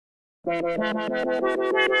I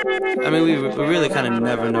mean, we really kind of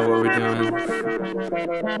never know what we're doing.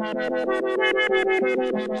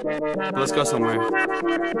 But let's go somewhere.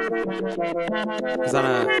 Because on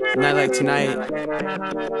a night like tonight,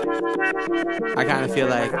 I kind of feel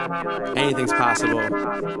like anything's possible.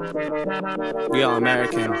 We all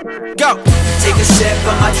American. Go! Take a sip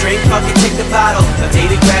of my drink, fucking take the bottle. I've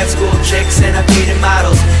dated grad school chicks and I've dated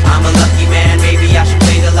models. I'm a lucky man, maybe I should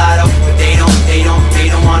play the lotto. But they don't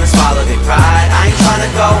wanna swallow their pride. I ain't tryna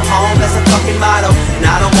go home, that's a fucking motto. And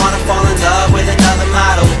I don't wanna fall in love with another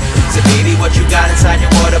model. So baby, what you got inside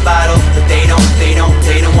your water bottle? But they don't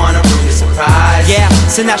wanna ruin the surprise. Yeah,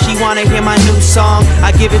 so now she wanna hear my new song.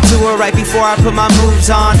 I give it to her right before I put my moves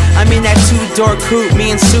on. I'm in that two-door coupe, me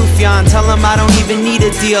and Sufjan. Tell him I don't even need a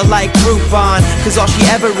deal like Groupon, cause all she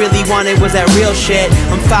ever really wanted was that real shit.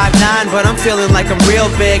 I'm 5'9", but I'm feeling like I'm real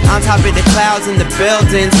big. On top of the clouds and the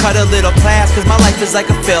buildings. Cut a little class, cause my life is like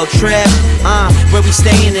a field trip. Where we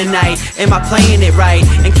staying tonight? Am I playing it right?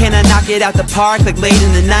 And can I knock it out the park like late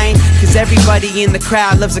in the night? Cause everybody in the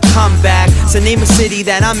crowd loves a comeback. So name a city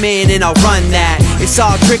that I'm in and I'll run that. It's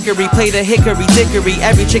all trickery, play the hickory dickory.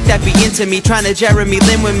 Every chick that be into me, trying to Jeremy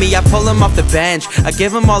Lin with me, I pull them off the bench, I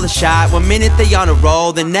give them all a shot. 1 minute they on a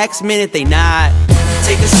roll, the next minute they not.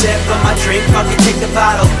 Take a sip of my drink, fucking take the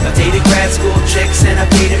bottle. I've dated grad school chicks and I've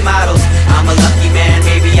dated models. I'm a lucky man,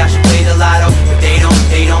 maybe I should play the lotto. But they don't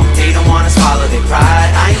wanna swallow their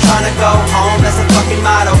pride. I ain't tryna go home, that's a fucking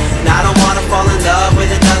motto. And I don't wanna fall in love with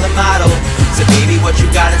another model. So baby, what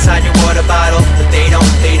you got inside your water bottle? But they don't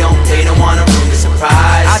wanna ruin the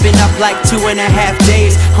surprise. I've been up like 2.5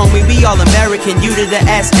 days. Homie, we all American, you to the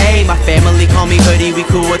S.A. My family call me Hoodie, we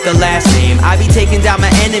cool with the last name. I be taking down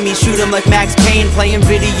my enemies, shoot them like Max Payne. Playing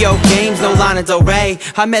video games, no Lana Del Rey.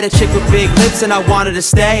 I met a chick with big lips and I wanted to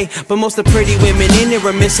stay. But most of the pretty women in there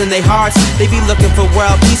are missing their hearts. They be looking for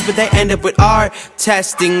world peace, but they end up with art.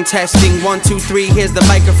 Testing, 1, 2, 3, here's the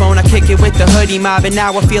microphone. I kick it with the Hoodie mob and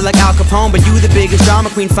now I feel like Al Capone. But you the biggest drama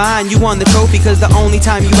queen, fine. You won the trophy cause the only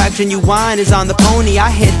time you act genuine is on the pony.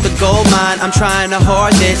 I hit the gold mine, I'm trying to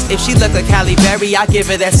hoard this. If she look like Halle Berry, I give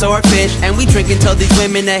her that swordfish. And we drink until these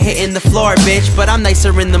women are hitting the floor, bitch. But I'm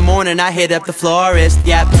nicer in the morning, I hit up the florist,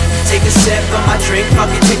 yep. Take a sip of my drink,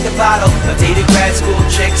 fucking take the bottle. I've dated grad school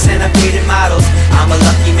chicks and I've dated models. I'm a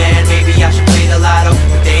lucky man, maybe I should play the lotto.